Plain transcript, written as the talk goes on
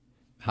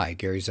Hi,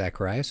 Gary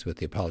Zacharias with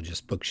the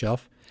Apologist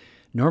Bookshelf.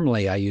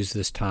 Normally, I use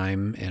this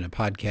time in a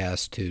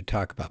podcast to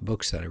talk about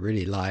books that I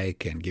really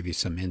like and give you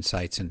some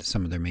insights into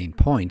some of their main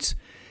points.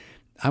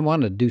 I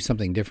want to do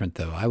something different,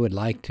 though. I would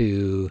like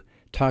to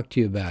talk to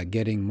you about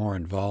getting more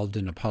involved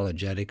in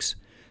apologetics.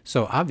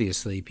 So,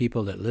 obviously,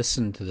 people that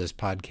listen to this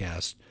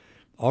podcast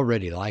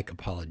already like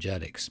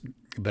apologetics,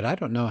 but I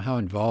don't know how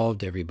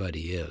involved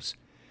everybody is.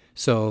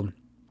 So,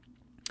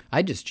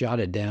 I just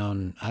jotted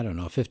down,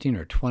 15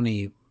 or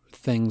 20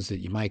 things that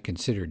you might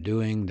consider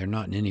doing. They're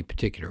not in any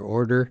particular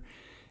order,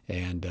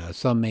 and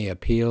some may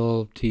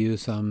appeal to you.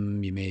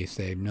 Some you may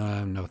say,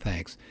 no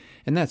thanks,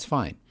 and that's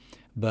fine.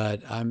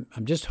 But I'm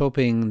just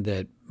hoping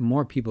that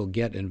more people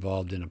get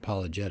involved in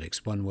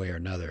apologetics one way or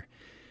another.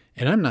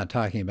 And I'm not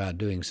talking about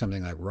doing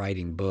something like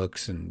writing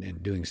books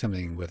and doing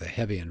something with a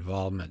heavy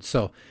involvement.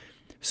 So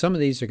some of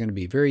these are going to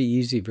be very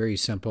easy, very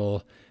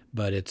simple,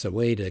 but it's a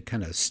way to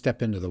kind of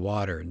step into the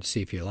water and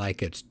see if you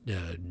like it.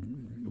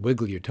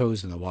 Wiggle your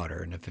toes in the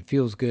water, and if it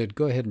feels good,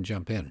 go ahead and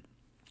jump in.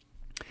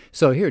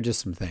 So here are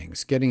just some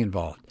things. Getting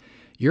involved.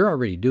 You're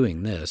already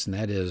doing this, and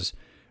that is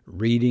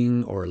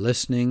reading or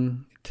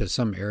listening to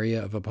some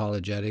area of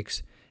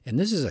apologetics. And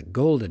this is a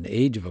golden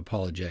age of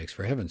apologetics,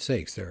 for heaven's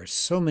sakes. There are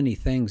so many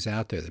things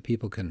out there that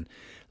people can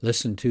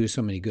listen to,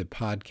 so many good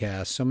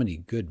podcasts, so many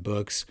good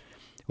books.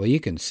 Well, you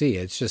can see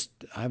it's just,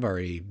 I've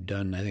already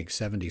done, I think,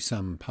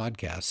 70-some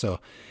podcasts. So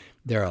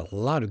there are a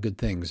lot of good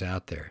things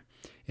out there.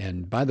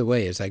 And by the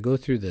way, as I go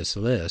through this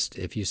list,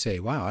 if you say,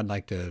 wow, I'd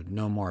like to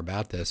know more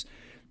about this,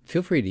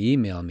 feel free to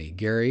email me,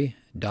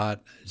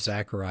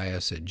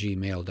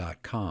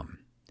 gary.zacharias@gmail.com,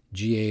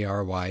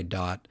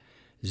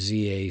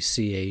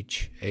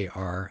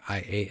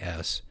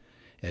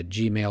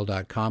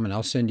 gary.zacharias@gmail.com, and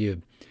I'll send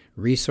you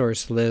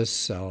resource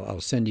lists.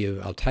 I'll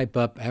type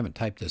up, I haven't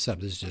typed this up,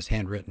 this is just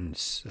handwritten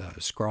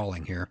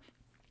scrawling here,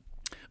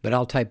 but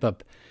I'll type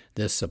up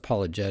this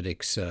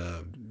apologetics,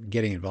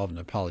 getting involved in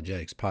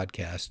apologetics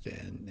podcast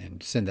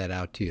and send that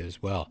out to you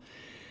as well.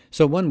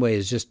 So one way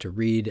is just to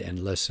read and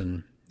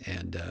listen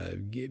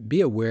and be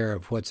aware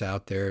of what's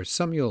out there.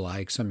 Some you'll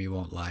like, some you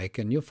won't like,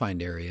 and you'll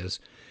find areas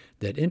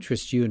that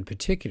interest you in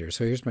particular.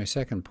 So here's my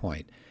second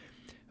point.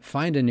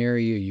 Find an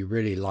area you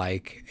really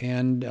like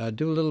and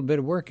do a little bit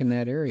of work in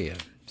that area.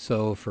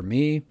 So for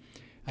me,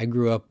 I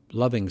grew up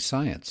loving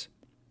science.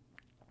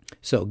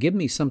 So give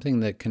me something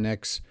that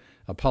connects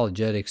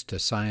apologetics to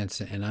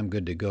science, and I'm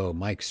good to go.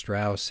 Mike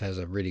Strauss has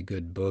a really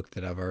good book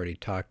that I've already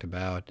talked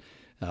about.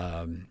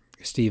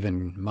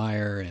 Stephen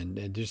Meyer,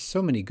 and there's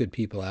so many good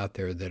people out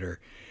there that are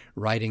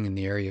writing in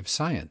the area of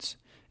science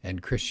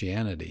and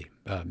Christianity.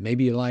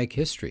 Maybe you like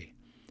history.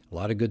 A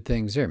lot of good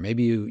things there.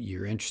 Maybe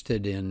you're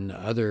interested in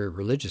other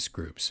religious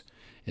groups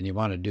and you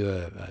want to do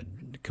a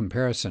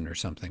comparison or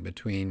something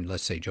between,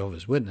 let's say,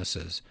 Jehovah's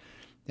Witnesses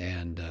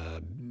and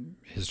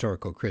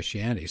historical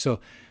Christianity. So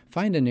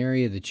find an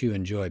area that you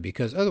enjoy,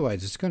 because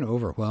otherwise it's going to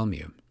overwhelm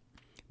you.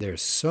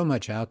 There's so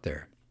much out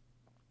there.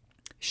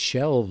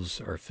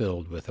 Shelves are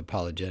filled with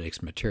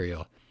apologetics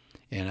material,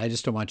 and I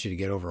just don't want you to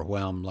get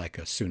overwhelmed like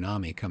a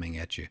tsunami coming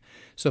at you.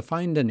 So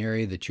find an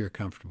area that you're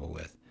comfortable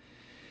with.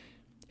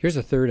 Here's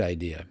a third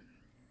idea.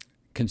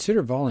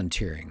 Consider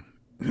volunteering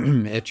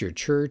at your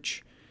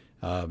church,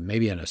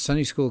 maybe in a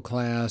Sunday school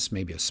class,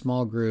 maybe a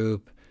small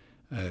group,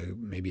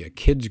 maybe a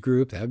kids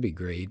group. That would be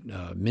great.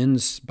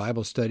 Men's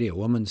Bible study, a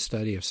woman's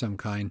study of some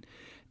kind.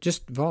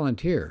 Just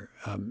volunteer.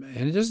 And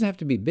it doesn't have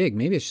to be big.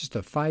 Maybe it's just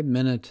a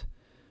 5-minute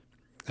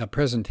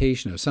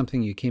presentation of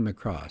something you came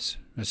across.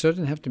 So it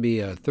doesn't have to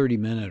be a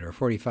 30-minute or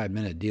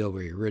 45-minute deal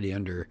where you're really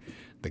under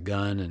the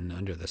gun and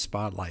under the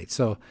spotlight.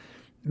 So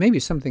maybe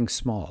something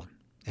small,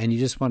 and you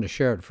just want to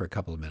share it for a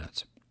couple of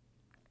minutes.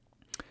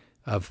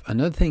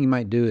 Another thing you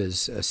might do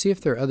is see if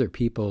there are other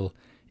people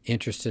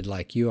interested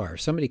like you are.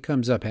 If somebody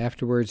comes up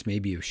afterwards,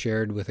 maybe you've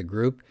shared with a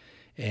group,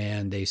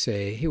 and they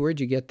say, hey,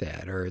 where'd you get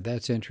that? Or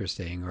that's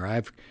interesting. Or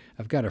I've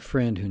got a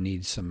friend who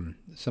needs some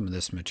of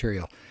this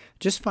material.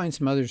 Just find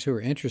some others who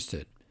are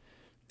interested.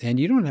 And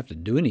you don't have to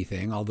do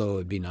anything, although it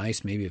would be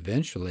nice maybe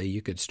eventually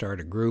you could start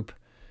a group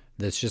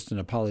that's just an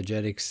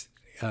apologetics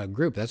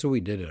group. That's what we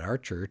did at our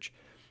church.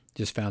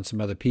 Just found some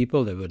other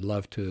people that would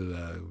love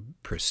to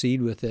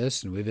proceed with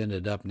this, and we've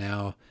ended up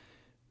now,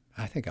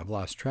 I think I've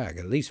lost track,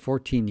 at least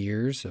 14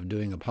 years of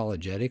doing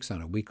apologetics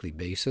on a weekly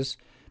basis,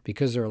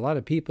 because there are a lot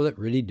of people that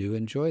really do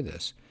enjoy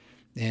this.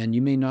 And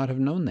you may not have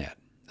known that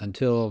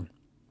until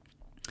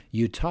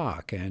you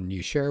talk and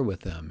you share with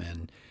them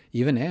and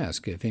even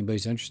ask if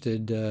anybody's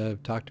interested,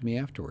 talk to me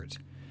afterwards.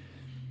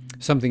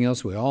 Something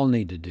else we all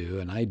need to do,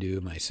 and I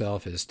do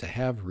myself, is to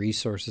have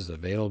resources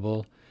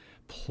available.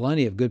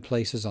 Plenty of good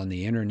places on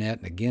the internet.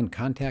 And again,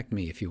 contact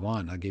me if you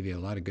want. I'll give you a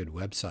lot of good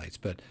websites,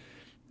 but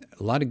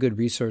a lot of good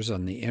resources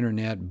on the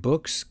internet.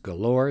 Books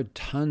galore,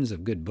 tons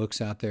of good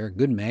books out there.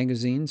 Good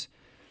magazines.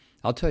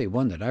 I'll tell you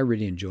one that I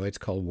really enjoy. It's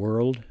called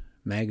World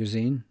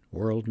Magazine.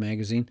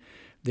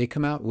 They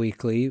come out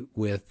weekly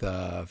with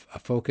a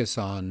focus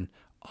on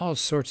all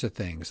sorts of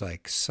things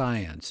like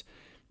science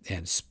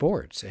and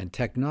sports and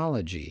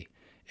technology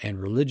and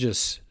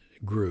religious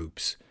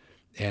groups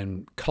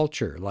and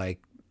culture,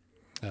 like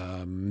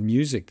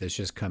music that's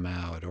just come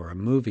out or a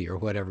movie or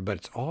whatever, but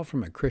it's all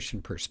from a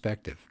Christian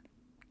perspective.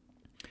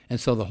 And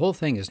so the whole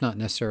thing is not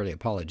necessarily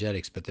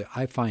apologetics, but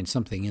I find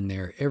something in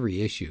there,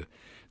 every issue,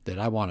 that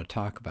I want to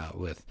talk about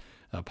with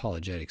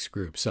apologetics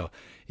group. So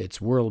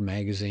it's World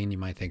Magazine. You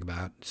might think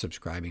about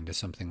subscribing to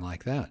something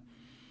like that.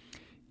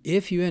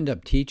 If you end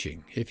up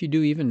teaching, if you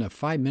do even a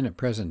 5-minute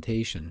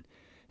presentation,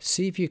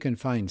 see if you can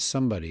find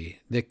somebody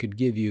that could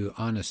give you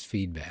honest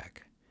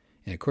feedback.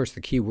 And of course,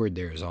 the key word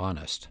there is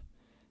honest.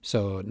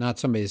 So not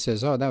somebody that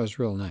says, oh, that was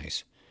real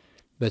nice,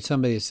 but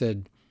somebody that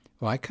said,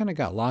 well, I kind of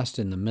got lost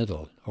in the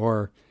middle,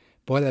 or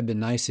boy, that'd been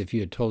nice if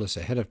you had told us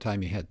ahead of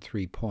time you had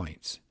 3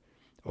 points.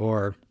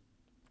 Or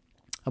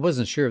I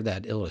wasn't sure of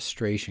that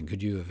illustration.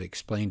 Could you have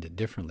explained it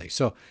differently?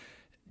 So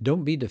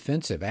don't be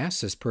defensive.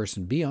 Ask this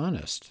person. Be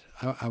honest.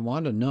 I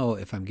want to know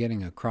if I'm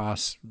getting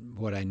across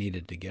what I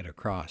needed to get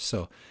across.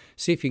 So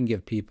see if you can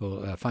give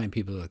find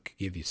people that could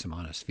give you some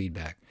honest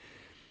feedback.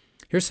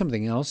 Here's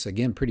something else,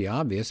 again, pretty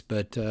obvious,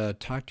 but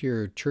talk to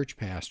your church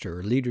pastor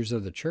or leaders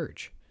of the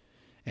church.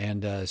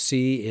 And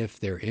see if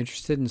they're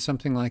interested in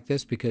something like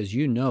this, because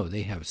you know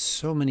they have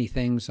so many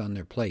things on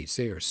their plates.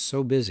 They are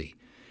so busy.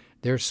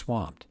 They're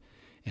swamped.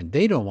 And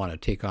they don't want to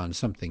take on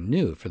something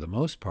new for the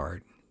most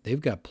part. They've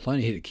got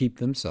plenty to keep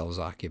themselves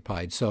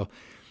occupied. So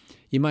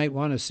you might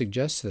want to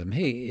suggest to them,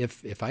 hey,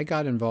 if I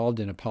got involved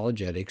in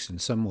apologetics in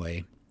some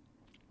way,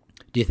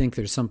 do you think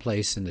there's some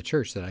place in the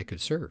church that I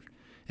could serve?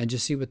 And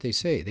just see what they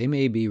say. They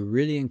may be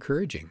really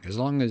encouraging, as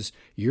long as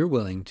you're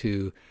willing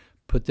to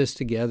put this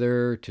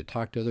together, to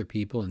talk to other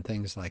people and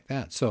things like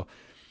that. So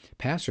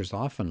pastors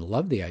often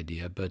love the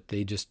idea, but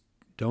they just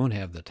don't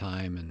have the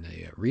time and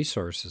the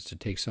resources to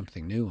take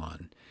something new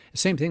on. The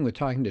same thing with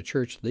talking to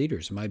church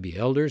leaders. It might be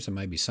elders, it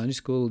might be Sunday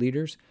school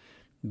leaders,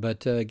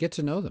 but get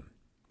to know them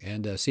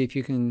and see if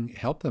you can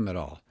help them at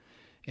all.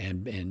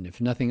 And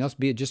if nothing else,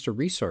 be it just a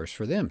resource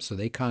for them, so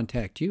they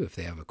contact you if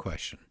they have a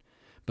question.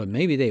 But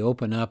maybe they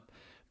open up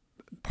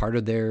part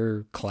of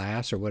their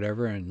class or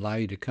whatever and allow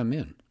you to come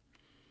in.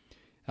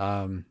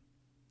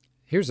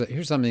 Here's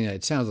something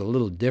that sounds a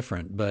little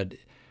different, but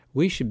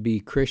we should be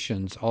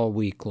Christians all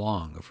week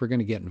long if we're going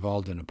to get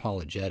involved in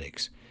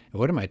apologetics. And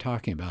what am I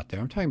talking about there?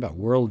 I'm talking about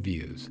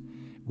worldviews.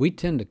 We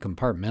tend to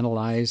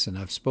compartmentalize, and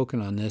I've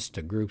spoken on this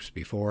to groups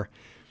before.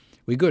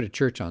 We go to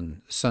church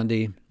on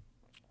Sunday,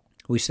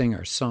 we sing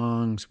our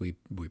songs, we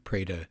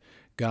pray to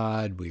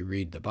God, we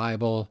read the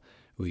Bible,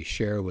 we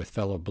share with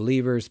fellow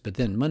believers, but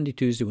then Monday,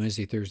 Tuesday,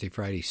 Wednesday, Thursday,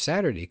 Friday,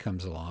 Saturday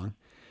comes along.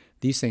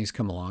 These things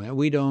come along, and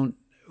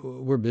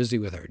we're busy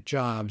with our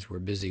jobs, we're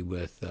busy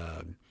with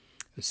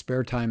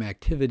spare time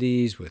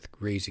activities, with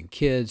raising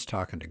kids,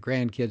 talking to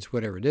grandkids,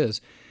 whatever it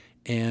is,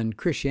 and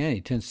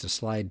Christianity tends to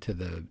slide to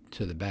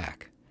the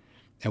back.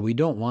 And we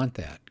don't want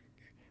that.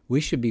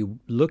 We should be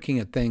looking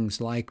at things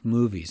like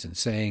movies and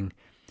saying,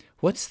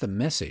 what's the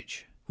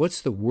message?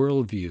 What's the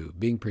worldview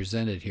being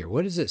presented here?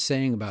 What is it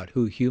saying about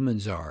who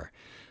humans are,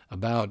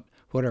 about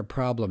what our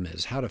problem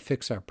is, how to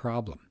fix our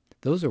problem?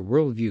 Those are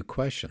worldview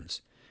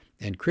questions.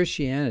 And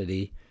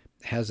Christianity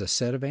has a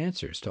set of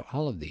answers to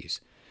all of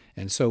these.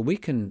 And so we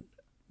can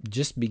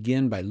just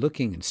begin by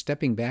looking and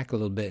stepping back a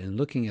little bit and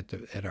looking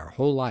at our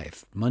whole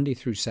life, Monday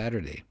through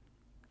Saturday,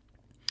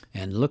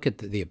 and look at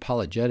the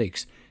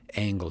apologetics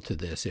angle to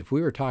this. If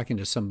we were talking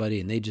to somebody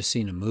and they'd just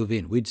seen a movie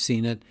and we'd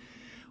seen it,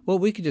 well,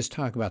 we could just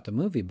talk about the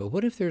movie. But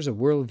what if there's a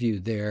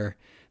worldview there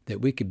that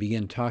we could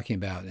begin talking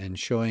about and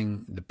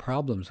showing the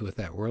problems with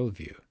that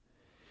worldview?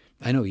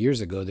 I know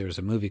years ago there was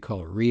a movie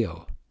called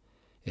Rio.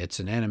 It's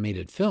an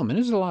animated film, and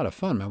it was a lot of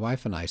fun. My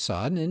wife and I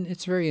saw it, and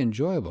it's very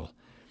enjoyable.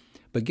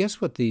 But guess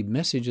what the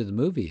message of the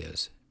movie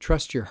is?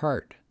 Trust your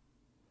heart.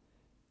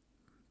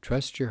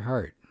 Trust your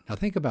heart. Now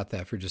think about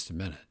that for just a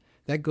minute.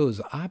 That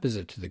goes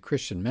opposite to the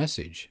Christian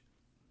message.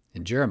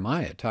 And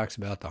Jeremiah talks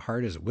about the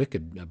heart is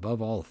wicked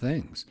above all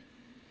things.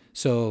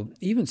 So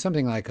even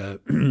something like a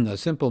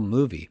simple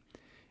movie,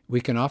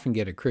 we can often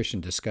get a Christian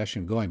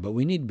discussion going, but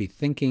we need to be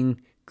thinking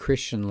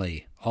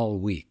Christianly all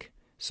week.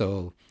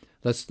 So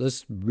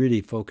let's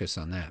really focus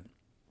on that.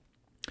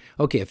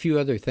 Okay, a few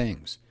other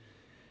things.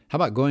 How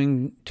about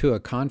going to a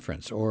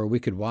conference, or we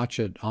could watch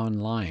it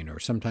online, or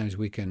sometimes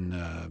we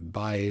can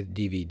buy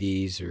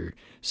DVDs or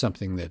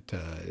something that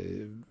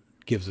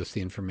gives us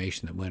the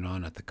information that went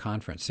on at the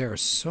conference. There are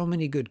so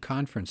many good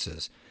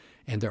conferences,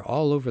 and they're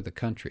all over the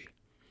country.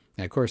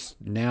 And of course,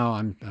 now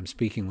I'm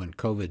speaking when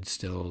COVID's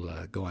still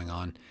going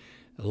on.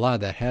 A lot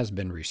of that has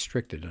been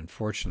restricted,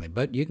 unfortunately,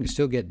 but you can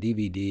still get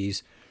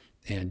DVDs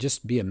and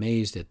just be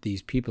amazed at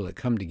these people that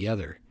come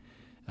together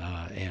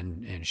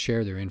and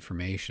share their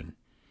information.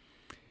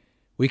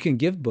 We can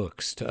give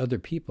books to other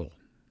people.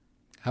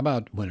 How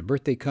about when a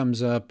birthday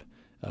comes up,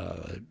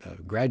 a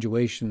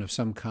graduation of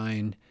some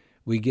kind,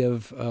 we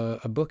give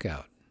a book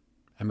out.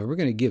 I mean, we're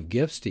going to give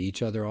gifts to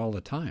each other all the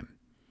time.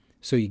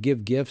 So you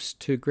give gifts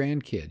to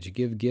grandkids, you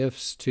give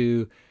gifts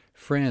to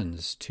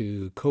friends,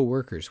 to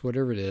coworkers,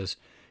 whatever it is.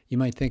 You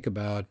might think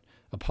about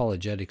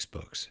apologetics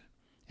books.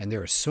 And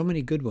there are so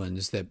many good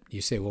ones that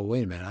you say, well,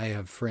 wait a minute, I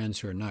have friends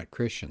who are not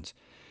Christians.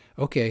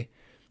 Okay,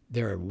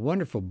 there are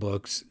wonderful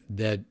books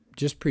that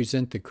just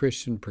present the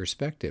Christian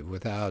perspective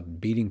without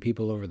beating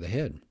people over the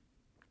head.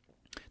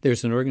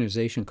 There's an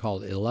organization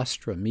called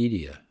Illustra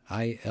Media,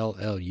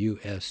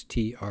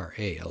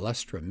 Illustra,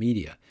 Illustra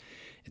Media.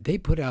 They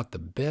put out the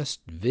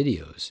best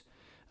videos,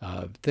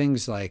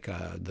 things like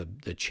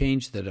the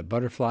change that a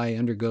butterfly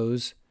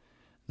undergoes.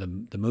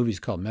 The movie's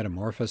called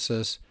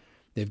Metamorphosis.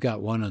 They've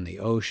got one on the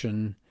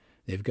ocean.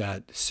 They've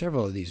got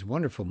several of these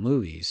wonderful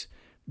movies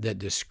that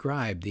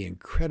describe the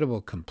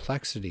incredible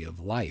complexity of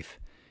life.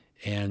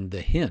 And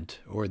the hint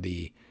or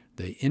the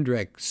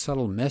indirect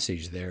subtle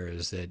message there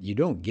is that you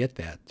don't get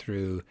that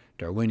through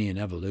Darwinian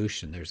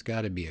evolution. There's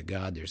got to be a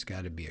God. There's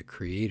got to be a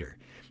creator.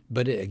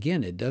 But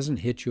again, it doesn't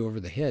hit you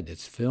over the head.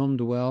 It's filmed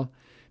well,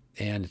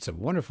 and it's a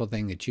wonderful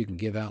thing that you can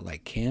give out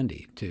like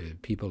candy to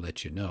people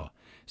that you know.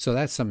 So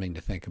that's something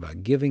to think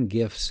about, giving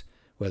gifts,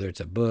 whether it's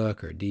a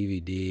book or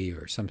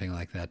DVD or something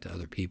like that, to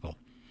other people.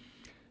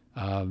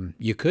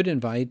 You could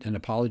invite an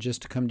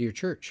apologist to come to your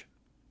church.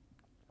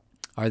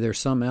 Are there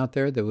some out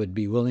there that would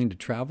be willing to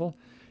travel?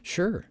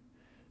 Sure.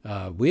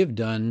 We have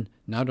done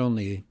not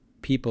only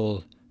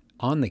people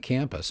on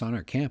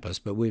our campus,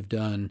 but we've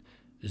done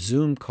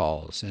Zoom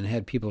calls and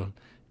had people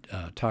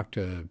talk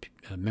to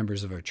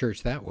members of our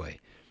church that way,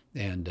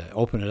 and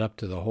open it up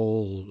to the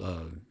whole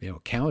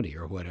county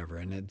or whatever.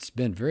 And it's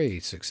been very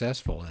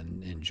successful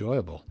and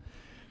enjoyable.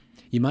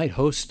 You might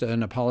host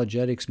an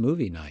apologetics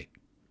movie night,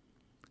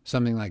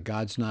 something like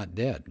God's Not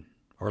Dead,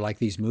 or like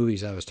these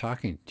movies I was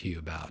talking to you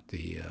about,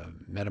 the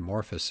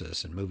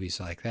Metamorphosis and movies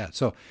like that.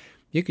 So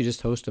you could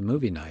just host a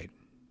movie night,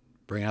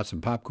 bring out some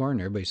popcorn,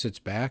 everybody sits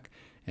back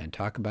and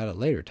talk about it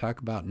later. Talk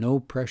about no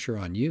pressure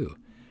on you.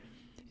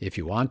 If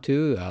you want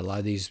to, a lot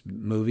of these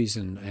movies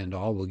and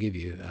all will give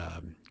you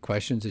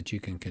questions that you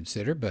can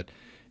consider, but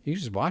you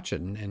just watch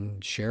it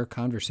and share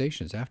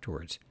conversations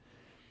afterwards.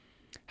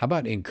 How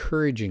about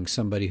encouraging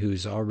somebody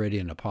who's already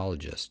an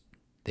apologist?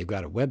 They've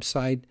got a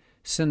website.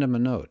 Send them a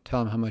note.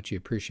 Tell them how much you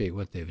appreciate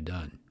what they've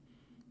done,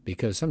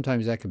 because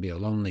sometimes that can be a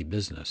lonely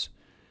business.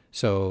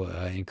 So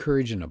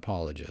encourage an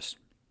apologist.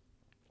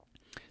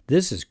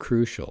 This is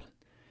crucial.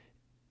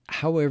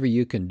 However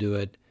you can do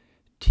it,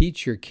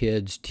 teach your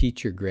kids,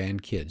 teach your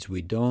grandkids.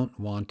 We don't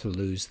want to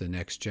lose the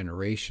next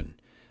generation.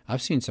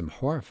 I've seen some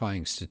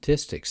horrifying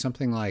statistics,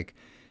 something like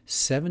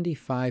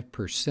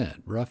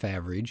 75%, rough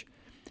average,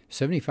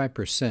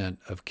 75%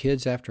 of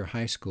kids after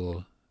high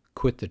school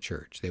quit the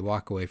church. They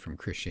walk away from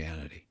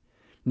Christianity.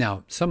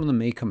 Now, some of them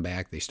may come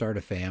back. They start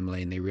a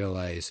family and they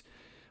realize,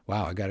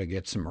 wow, I got to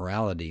get some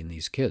morality in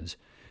these kids.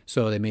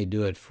 So they may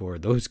do it for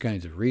those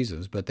kinds of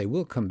reasons, but they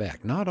will come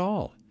back. Not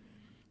all.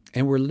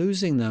 And we're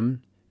losing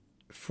them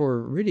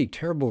for really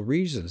terrible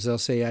reasons. They'll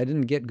say, I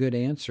didn't get good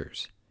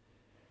answers.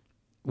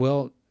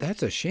 Well,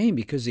 that's a shame,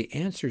 because the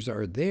answers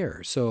are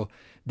there. So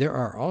there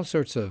are all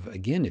sorts of,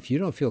 again, if you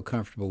don't feel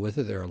comfortable with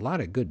it, there are a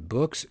lot of good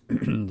books,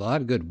 a lot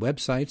of good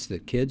websites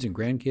that kids and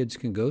grandkids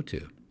can go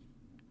to.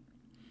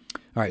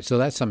 All right, so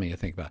that's something to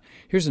think about.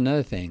 Here's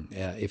another thing.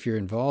 If you're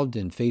involved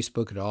in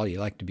Facebook at all, you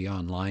like to be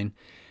online,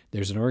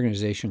 there's an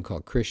organization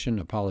called Christian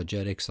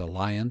Apologetics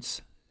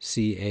Alliance,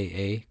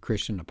 CAA,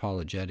 Christian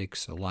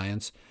Apologetics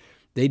Alliance.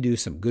 They do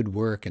some good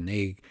work, and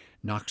they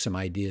knock some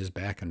ideas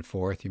back and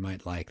forth. You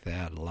might like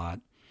that a lot.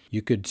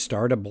 You could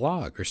start a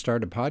blog or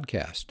start a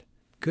podcast.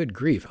 Good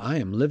grief, I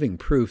am living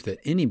proof that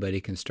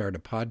anybody can start a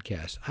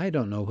podcast. I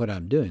don't know what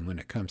I'm doing when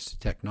it comes to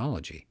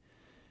technology.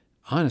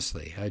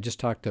 Honestly, I just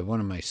talked to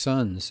one of my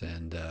sons,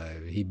 and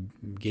he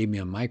gave me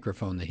a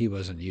microphone that he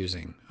wasn't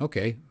using.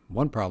 Okay,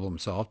 one problem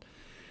solved.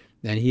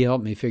 And he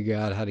helped me figure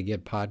out how to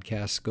get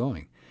podcasts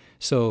going.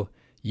 So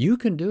you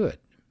can do it.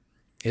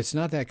 It's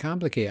not that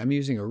complicated. I'm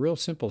using a real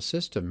simple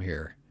system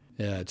here.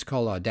 It's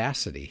called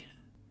Audacity.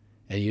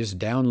 And you just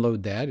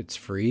download that. It's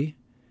free.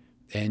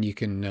 And you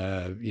can,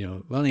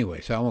 well,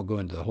 anyway, so I won't go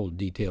into the whole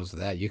details of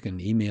that. You can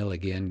email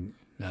again,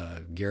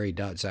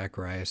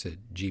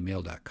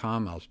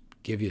 gary.zacharias@gmail.com. I'll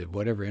give you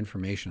whatever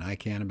information I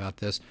can about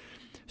this.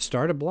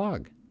 Start a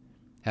blog.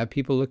 Have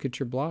people look at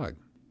your blog.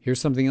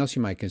 Here's something else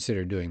you might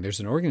consider doing. There's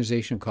an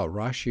organization called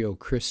Ratio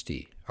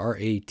Christi,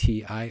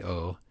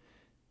 RATIOCHRISTI,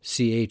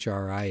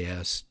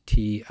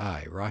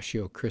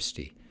 Ratio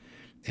Christi.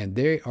 And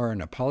they are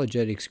an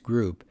apologetics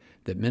group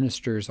that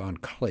ministers on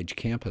college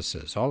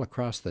campuses all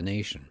across the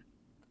nation.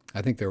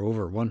 I think there are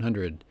over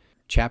 100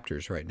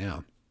 chapters right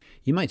now.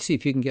 You might see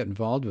if you can get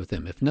involved with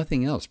them. If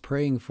nothing else,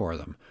 praying for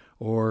them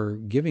or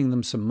giving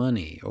them some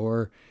money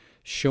or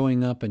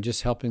showing up and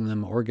just helping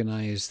them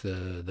organize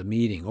the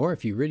meeting. Or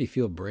if you really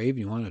feel brave and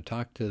you want to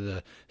talk to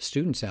the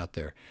students out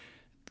there.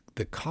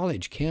 The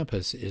college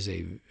campus is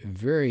a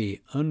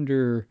very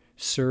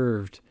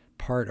underserved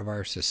part of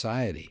our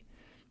society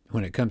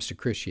when it comes to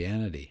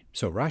Christianity.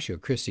 So Ratio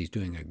Christi is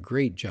doing a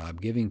great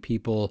job giving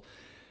people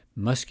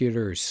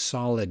muscular,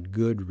 solid,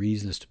 good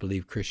reasons to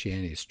believe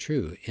Christianity is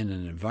true in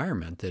an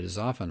environment that is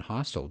often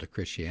hostile to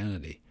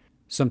Christianity.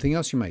 Something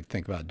else you might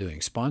think about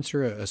doing,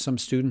 sponsor some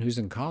student who's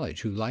in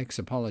college who likes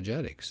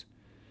apologetics.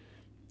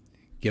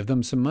 Give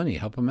them some money,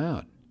 help them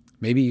out.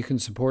 Maybe you can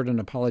support an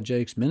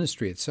apologetics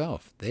ministry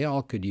itself. They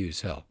all could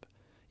use help,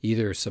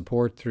 either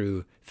support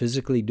through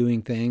physically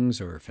doing things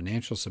or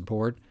financial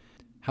support.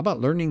 How about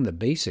learning the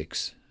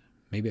basics?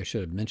 Maybe I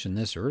should have mentioned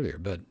this earlier,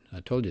 but I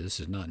told you this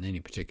is not in any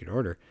particular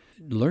order.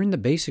 Learn the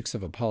basics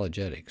of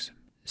apologetics.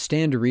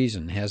 Stand to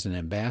Reason has an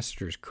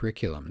ambassador's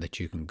curriculum that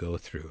you can go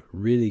through.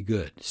 Really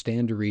good.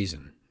 Stand to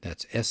Reason.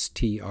 That's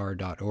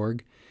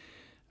str.org.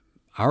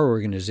 Our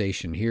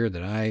organization here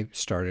that I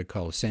started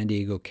called San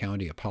Diego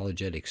County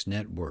Apologetics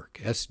Network,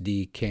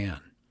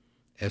 SDCAN.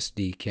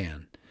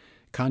 SDCAN.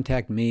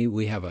 Contact me.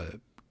 We have a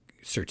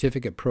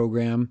certificate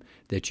program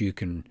that you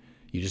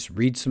just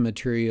read some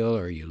material,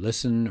 or you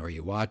listen, or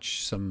you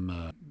watch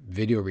some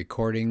video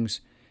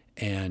recordings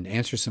and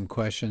answer some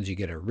questions. You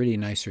get a really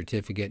nice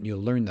certificate, and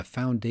you'll learn the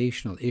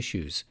foundational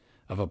issues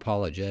of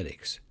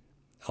apologetics.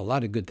 A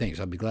lot of good things.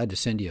 I'll be glad to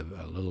send you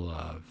a little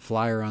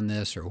flyer on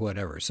this or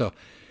whatever. So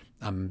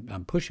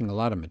I'm pushing a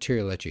lot of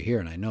material at you here,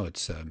 and I know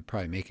it's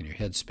probably making your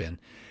head spin.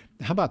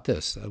 How about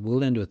this?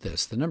 We'll end with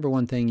this. The number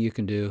one thing you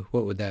can do,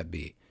 what would that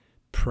be?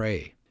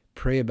 Pray.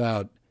 Pray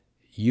about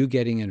you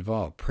getting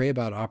involved. Pray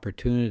about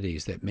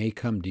opportunities that may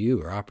come to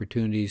you, or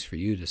opportunities for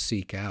you to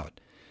seek out.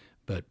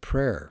 But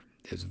prayer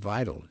is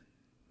vital,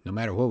 no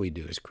matter what we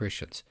do as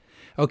Christians.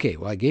 Okay,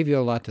 well, I gave you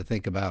a lot to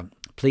think about.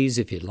 Please,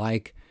 if you'd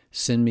like,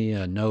 send me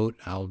a note.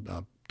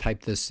 I'll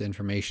type this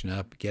information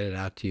up, get it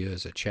out to you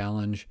as a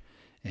challenge.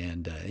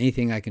 And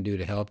anything I can do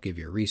to help, give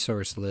you a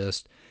resource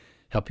list,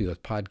 help you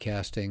with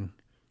podcasting.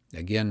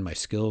 Again, my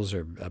skills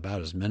are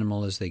about as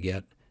minimal as they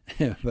get,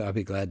 but I'll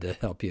be glad to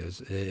help you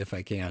if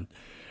I can.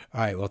 All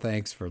right, well,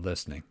 thanks for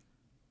listening.